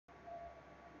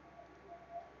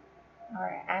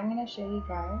Alright, I'm going to show you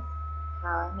guys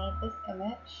how I made this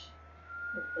image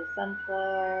with the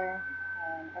Sunflare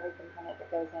and everything on it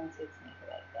that goes into to make it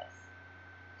like this.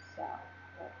 So,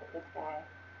 we'll put this guy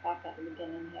back at the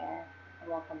beginning here and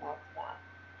we'll come back to that.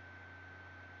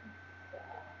 So,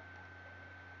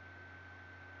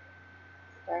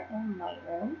 start in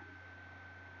Lightroom.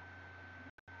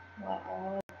 What I'm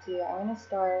going to do, I'm going to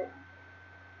start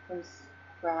from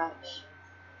scratch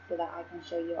so that I can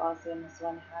show you also in this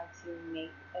one how to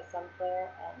make a Sunflare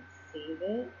and save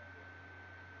it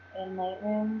in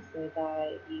Lightroom so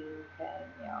that you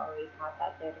can always have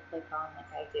that there to click on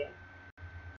like I do.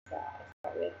 So I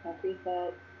start with my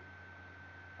presets.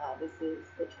 This is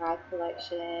the Tribe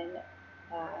collection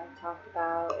I talked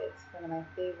about. It's one of my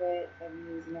favorites. I've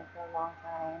been using it for a long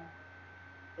time.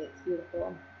 It's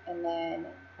beautiful. And then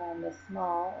from the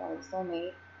small or the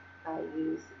Soulmate, I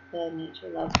use the Nature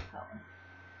Love tone.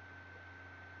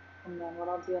 And then what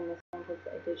I'll do in this one, because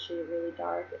I did shoot it really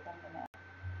dark, is I'm going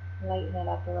to lighten it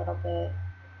up a little bit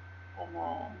and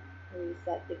then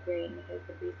reset the grain, because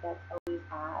the presets always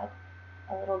add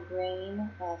a little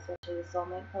grain, especially the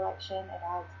Soulmate collection. It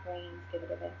adds grains, give it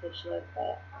a vintage look,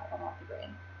 but I don't want the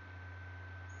grain.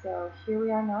 So here we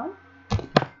are now.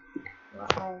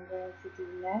 What I'm going to do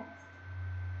next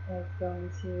is go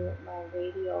into my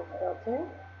radial filter.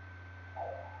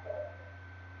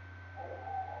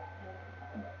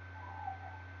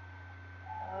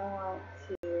 I want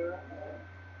to,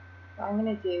 what I'm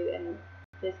going to do, and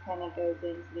this kind of goes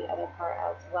into the other part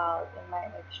as well. It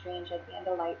might look strange at the end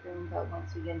of Lightroom, but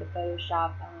once we get into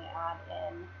Photoshop and we add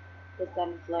in the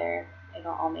Sunflare,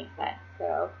 it'll all make sense.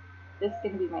 So this is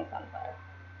going to be my Sunflare.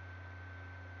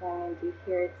 What I'm going to do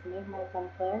here to make my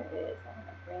Sunflare is I'm going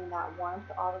to bring that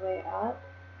warmth all the way up.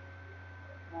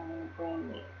 I'm going to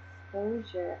bring the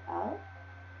exposure up,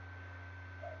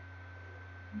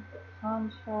 the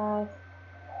contrast,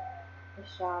 the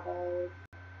shadows,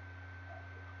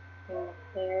 bring the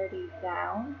clarity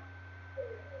down,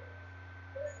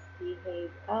 dehaze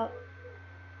up,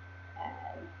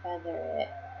 and feather it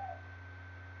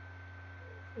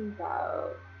to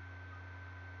about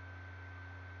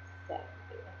 70.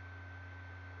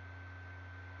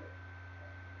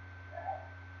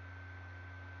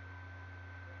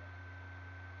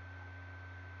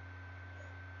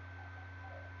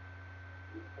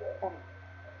 Okay,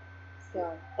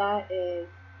 so that is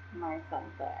my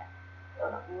Sunflare.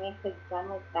 I'm going to click done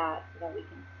with that so that we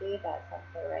can save that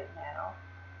Sunflare right now.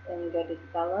 Then you go to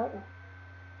Develop,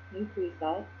 New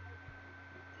Preset,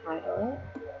 title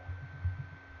it,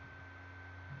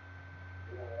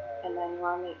 and then you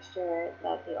want to make sure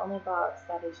that the only box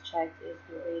that is checked is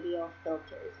the radial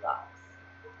filters box.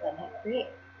 Then hit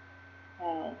create,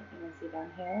 and you can see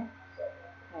down here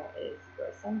there is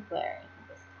your Sunflare. You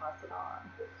can just toss it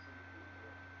on.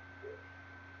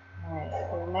 Alright,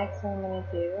 so the next one I'm going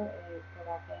to do is go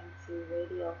back into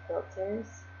radial filters.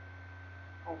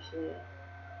 Actually,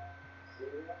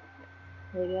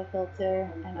 radial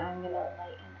filter, and I'm going to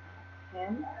lighten up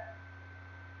him.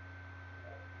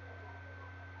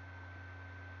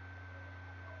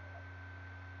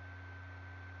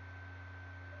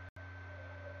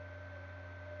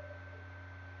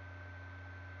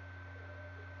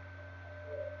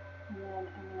 And then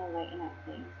I'm going to lighten up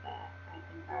things that I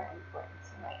think are important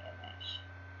to my image.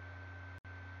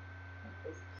 Like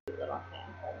this cute little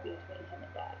handhold between him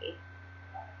and Daddy.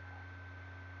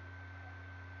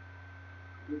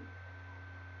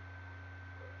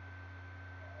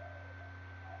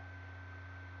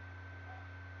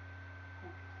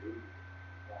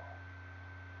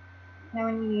 Now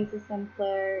when you use the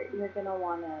Sunflare, you're going to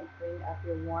want to bring up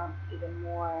your warmth even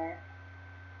more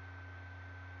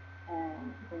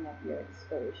and bring up your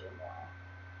exposure more.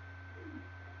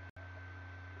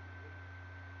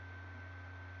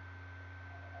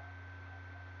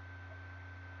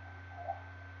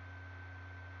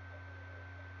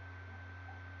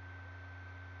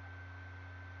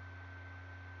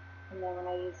 And then when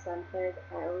I use Sunflare,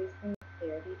 I always bring the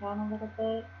clarity down a little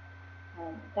bit.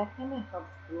 That kind of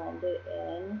helps blend it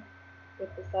in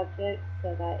with the subject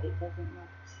so that it doesn't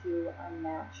look too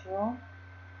unnatural.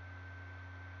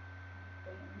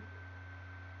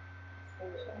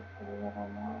 Exposure a little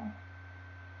more.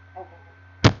 Okay.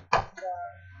 So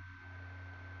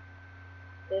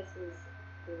this is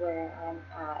where I'm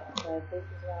at. So this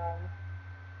is what I'm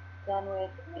done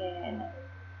with in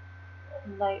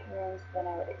Lightroom. So then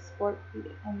I would export the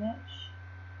image.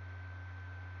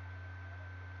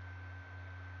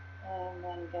 And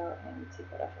then go into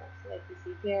Photoshop. So like you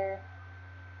see here,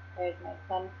 there's my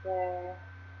Sunflare.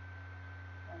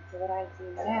 And so what I do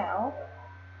now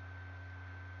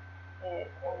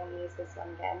I'm going to use this one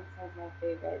again. This one's my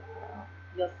favorite. So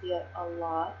you'll see it a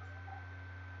lot.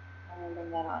 I'm going to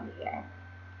bring that on here.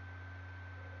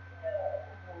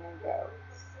 I'm going to go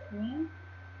screen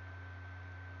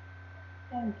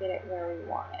and get it where we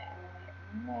want it. I'm going to get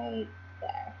it right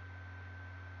there.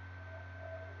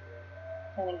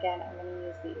 And again, I'm going to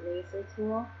use the eraser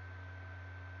tool.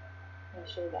 Make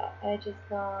sure that edge is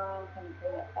gone. Kind of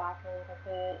bring it back a little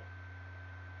bit.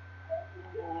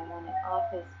 And then I want it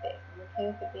off his face. I'm okay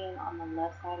with it being on the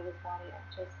left side of his body.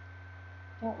 I just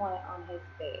don't want it on his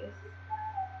face.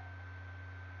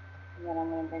 And then I'm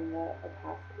going to bring the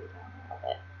opacity down a little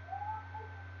bit.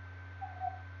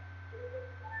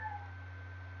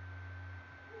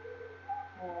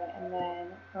 Alright, and then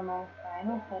for my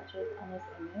final touches on this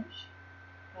image,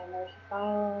 I merge the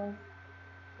files,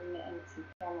 bring it into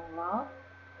camera raw.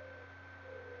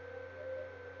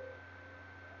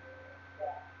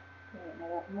 Bring it a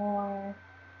bit more.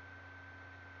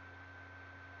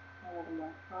 A little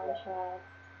more contrast.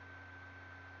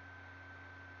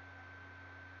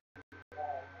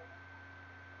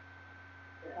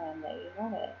 And there you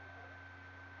have it.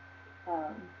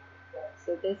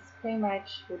 So this pretty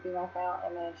much would be my final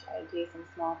image. I do some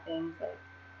small things like,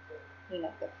 you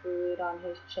know, the fruit on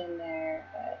his chin there,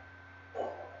 but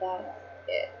that's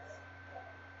it.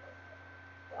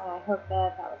 I hope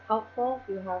that was helpful.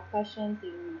 If you have questions,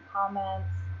 leave them in the comments,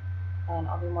 and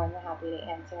I'll be more than happy to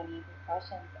answer any of your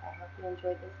questions. I hope you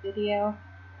enjoyed this video,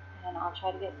 and I'll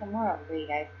try to get some more up for you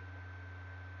guys.